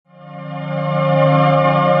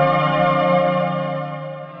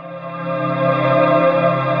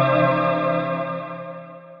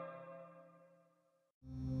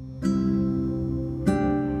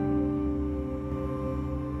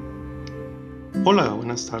Hola,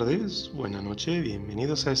 buenas tardes, buena noche,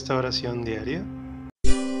 bienvenidos a esta oración diaria.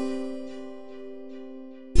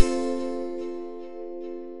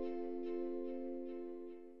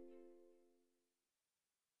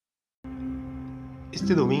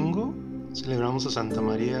 Este domingo celebramos a Santa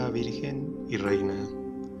María Virgen y Reina,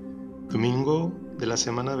 domingo de la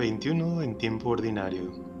semana 21 en tiempo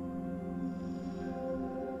ordinario.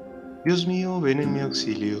 Dios mío, ven en mi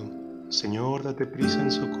auxilio, Señor, date prisa en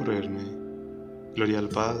socorrerme. Gloria al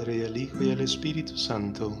Padre, y al Hijo, y al Espíritu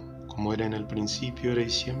Santo, como era en el principio, ahora y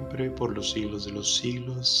siempre, por los siglos de los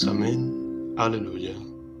siglos. Amén. Aleluya.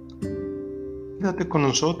 Quédate con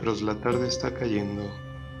nosotros, la tarde está cayendo.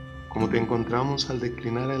 Como te encontramos al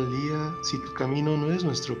declinar el día, si tu camino no es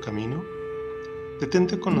nuestro camino,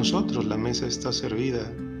 detente con nosotros, la mesa está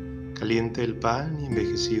servida, caliente el pan y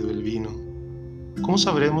envejecido el vino. ¿Cómo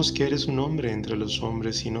sabremos que eres un hombre entre los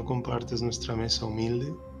hombres si no compartes nuestra mesa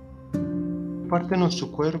humilde? Compártenos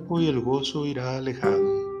tu cuerpo y el gozo irá alejado.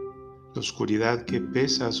 La oscuridad que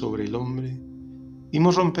pesa sobre el hombre,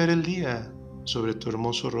 vimos romper el día sobre tu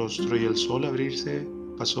hermoso rostro, y el sol abrirse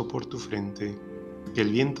pasó por tu frente. Que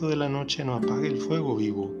el viento de la noche no apague el fuego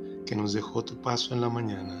vivo que nos dejó tu paso en la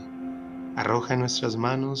mañana. Arroja en nuestras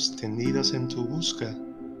manos tendidas en tu busca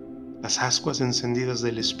las ascuas encendidas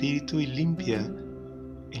del Espíritu, y limpia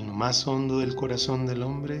en lo más hondo del corazón del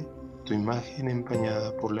hombre tu imagen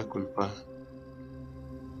empañada por la culpa.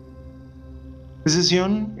 Desde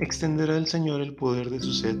Sión extenderá el Señor el poder de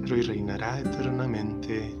su cetro y reinará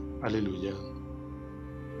eternamente. Aleluya.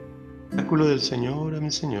 Báculo del Señor a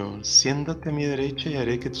mi Señor, siéntate a mi derecha y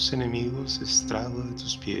haré que tus enemigos estrado de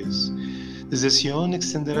tus pies. Desde Sión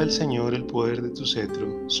extenderá el Señor el poder de tu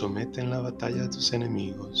cetro, somete en la batalla a tus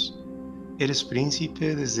enemigos. Eres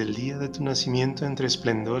príncipe desde el día de tu nacimiento, entre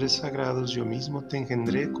esplendores sagrados yo mismo te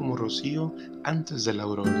engendré como rocío antes de la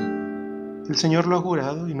aurora. El Señor lo ha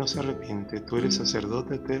jurado y no se arrepiente, tú eres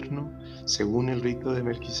sacerdote eterno, según el rito de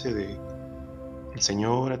Melquisedec. El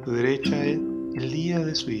Señor a tu derecha, el día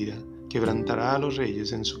de su ira, quebrantará a los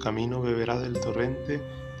reyes, en su camino beberá del torrente,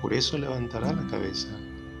 por eso levantará la cabeza.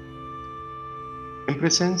 En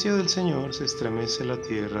presencia del Señor se estremece la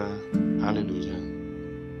tierra. Aleluya.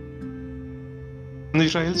 Cuando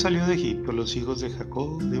Israel salió de Egipto, los hijos de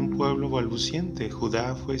Jacob, de un pueblo balbuciente,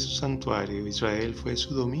 Judá fue su santuario, Israel fue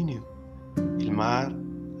su dominio. El mar,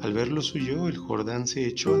 al verlos huyó, el Jordán se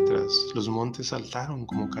echó atrás, los montes saltaron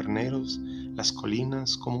como carneros, las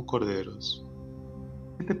colinas como corderos.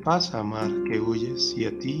 ¿Qué te pasa, mar, que huyes? Y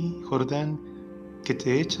a ti, Jordán, que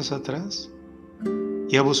te echas atrás?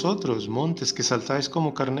 Y a vosotros, montes, que saltáis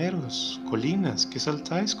como carneros, colinas, que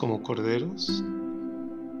saltáis como corderos.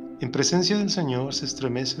 En presencia del Señor se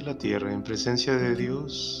estremece la tierra, en presencia de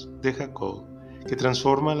Dios de Jacob, que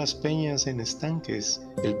transforma las peñas en estanques,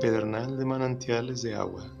 el pedernal de manantiales de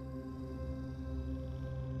agua.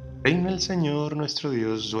 Reina el Señor nuestro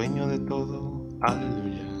Dios, dueño de todo.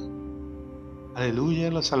 Aleluya.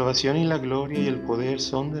 Aleluya, la salvación y la gloria y el poder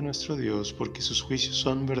son de nuestro Dios, porque sus juicios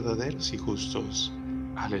son verdaderos y justos.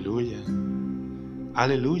 Aleluya.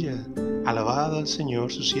 Aleluya. Alabad al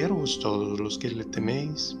Señor sus siervos todos los que le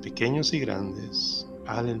teméis, pequeños y grandes.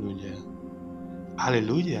 Aleluya.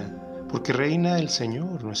 Aleluya. Porque reina el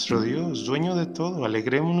Señor, nuestro Dios, dueño de todo.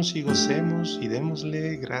 Alegrémonos y gocemos y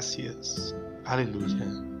démosle gracias. Aleluya.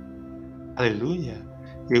 Aleluya.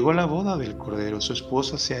 Llegó la boda del Cordero, su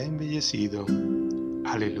esposa se ha embellecido.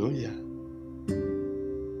 Aleluya.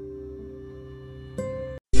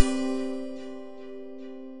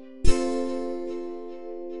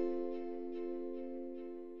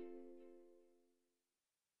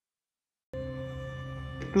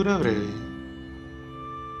 Lectura breve.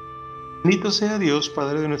 Bendito sea Dios,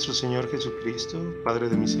 Padre de nuestro Señor Jesucristo, Padre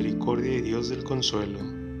de misericordia y Dios del consuelo.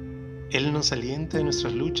 Él nos alienta en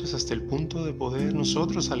nuestras luchas hasta el punto de poder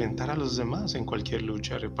nosotros alentar a los demás en cualquier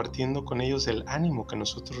lucha, repartiendo con ellos el ánimo que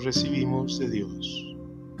nosotros recibimos de Dios.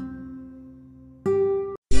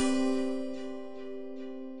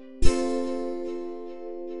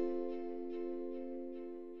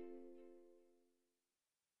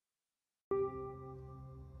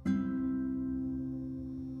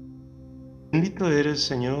 Bendito eres,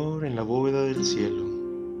 Señor, en la bóveda del cielo.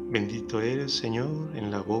 Bendito eres, Señor,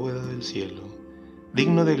 en la bóveda del cielo.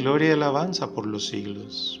 Digno de gloria y alabanza por los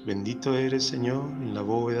siglos. Bendito eres, Señor, en la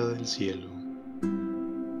bóveda del cielo.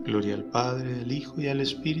 Gloria al Padre, al Hijo y al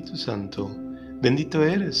Espíritu Santo. Bendito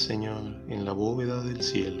eres, Señor, en la bóveda del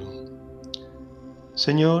cielo.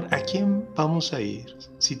 Señor, ¿a quién vamos a ir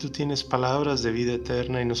si tú tienes palabras de vida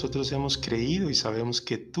eterna y nosotros hemos creído y sabemos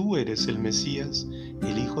que tú eres el Mesías,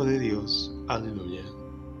 el Hijo de Dios? Aleluya.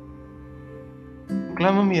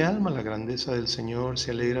 Proclama mi alma la grandeza del Señor, se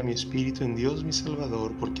alegra mi espíritu en Dios mi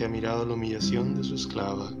Salvador, porque ha mirado la humillación de su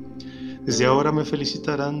esclava. Desde ahora me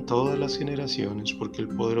felicitarán todas las generaciones, porque el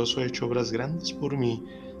poderoso ha hecho obras grandes por mí.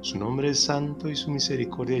 Su nombre es santo y su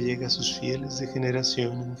misericordia llega a sus fieles de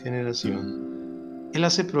generación en generación. Él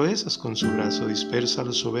hace proezas con su brazo, dispersa a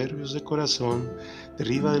los soberbios de corazón,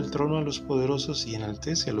 derriba del trono a los poderosos y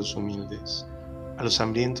enaltece a los humildes. A los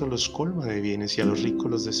hambrientos los colma de bienes y a los ricos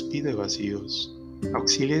los despide vacíos.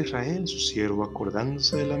 Auxilia a Israel, su siervo,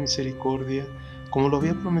 acordándose de la misericordia, como lo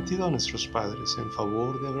había prometido a nuestros padres, en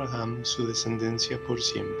favor de Abraham y su descendencia por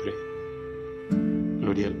siempre.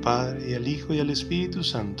 Gloria al Padre, y al Hijo, y al Espíritu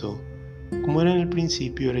Santo, como era en el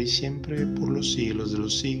principio, ahora y siempre, por los siglos de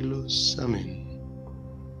los siglos. Amén.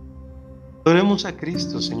 Adoremos a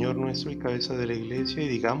Cristo, Señor nuestro y cabeza de la Iglesia, y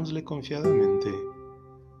digámosle confiadamente: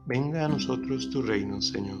 venga a nosotros tu reino,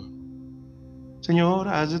 Señor. Señor,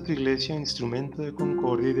 haz de tu Iglesia un instrumento de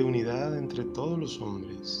concordia y de unidad entre todos los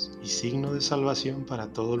hombres, y signo de salvación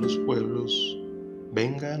para todos los pueblos.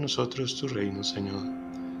 Venga a nosotros tu reino, Señor.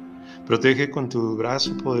 Protege con tu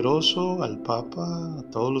brazo poderoso al Papa, a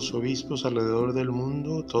todos los obispos alrededor del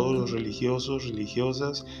mundo, a todos los religiosos,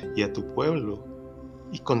 religiosas y a tu pueblo,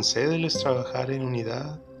 y concédeles trabajar en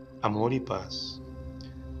unidad, amor y paz.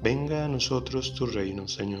 Venga a nosotros tu reino,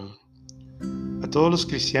 Señor. A todos los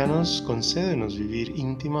cristianos concédenos vivir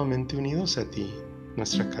íntimamente unidos a ti,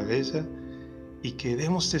 nuestra cabeza, y que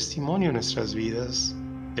demos testimonio en nuestras vidas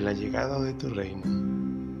de la llegada de tu reino.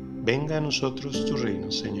 Venga a nosotros tu reino,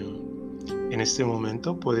 Señor. En este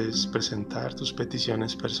momento puedes presentar tus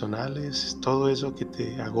peticiones personales, todo eso que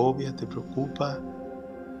te agobia, te preocupa,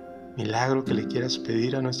 milagro que le quieras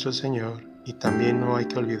pedir a nuestro Señor, y también no hay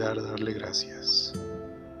que olvidar darle gracias.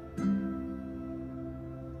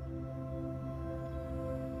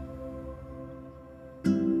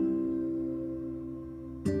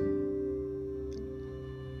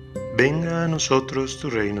 Venga a nosotros tu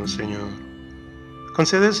reino, Señor.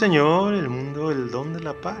 Concede, Señor, el mundo el don de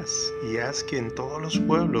la paz, y haz que en todos los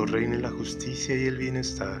pueblos reine la justicia y el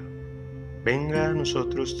bienestar. Venga a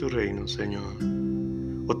nosotros tu reino, Señor.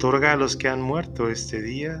 Otorga a los que han muerto este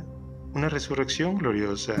día una resurrección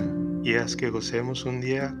gloriosa, y haz que gocemos un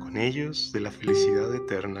día con ellos de la felicidad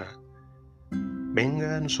eterna.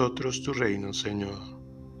 Venga a nosotros tu reino, Señor.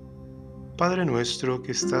 Padre nuestro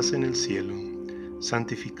que estás en el cielo,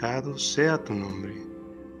 santificado sea tu nombre.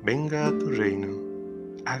 Venga a tu reino.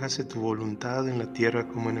 Hágase tu voluntad en la tierra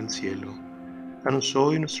como en el cielo. Danos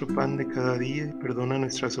hoy nuestro pan de cada día y perdona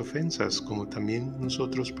nuestras ofensas, como también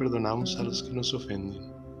nosotros perdonamos a los que nos ofenden.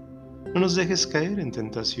 No nos dejes caer en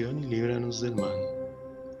tentación y líbranos del mal.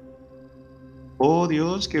 Oh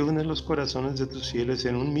Dios, que unes los corazones de tus fieles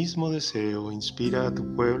en un mismo deseo, inspira a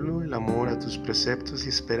tu pueblo el amor a tus preceptos y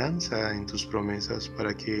esperanza en tus promesas,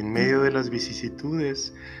 para que en medio de las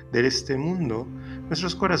vicisitudes de este mundo,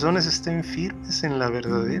 nuestros corazones estén firmes en la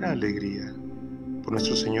verdadera alegría. Por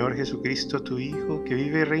nuestro Señor Jesucristo, tu Hijo, que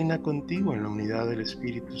vive y reina contigo en la unidad del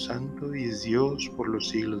Espíritu Santo y es Dios por los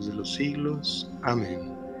siglos de los siglos.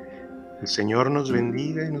 Amén. El Señor nos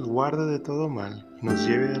bendiga y nos guarde de todo mal, y nos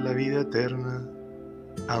lleve a la vida eterna.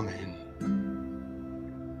 Amén.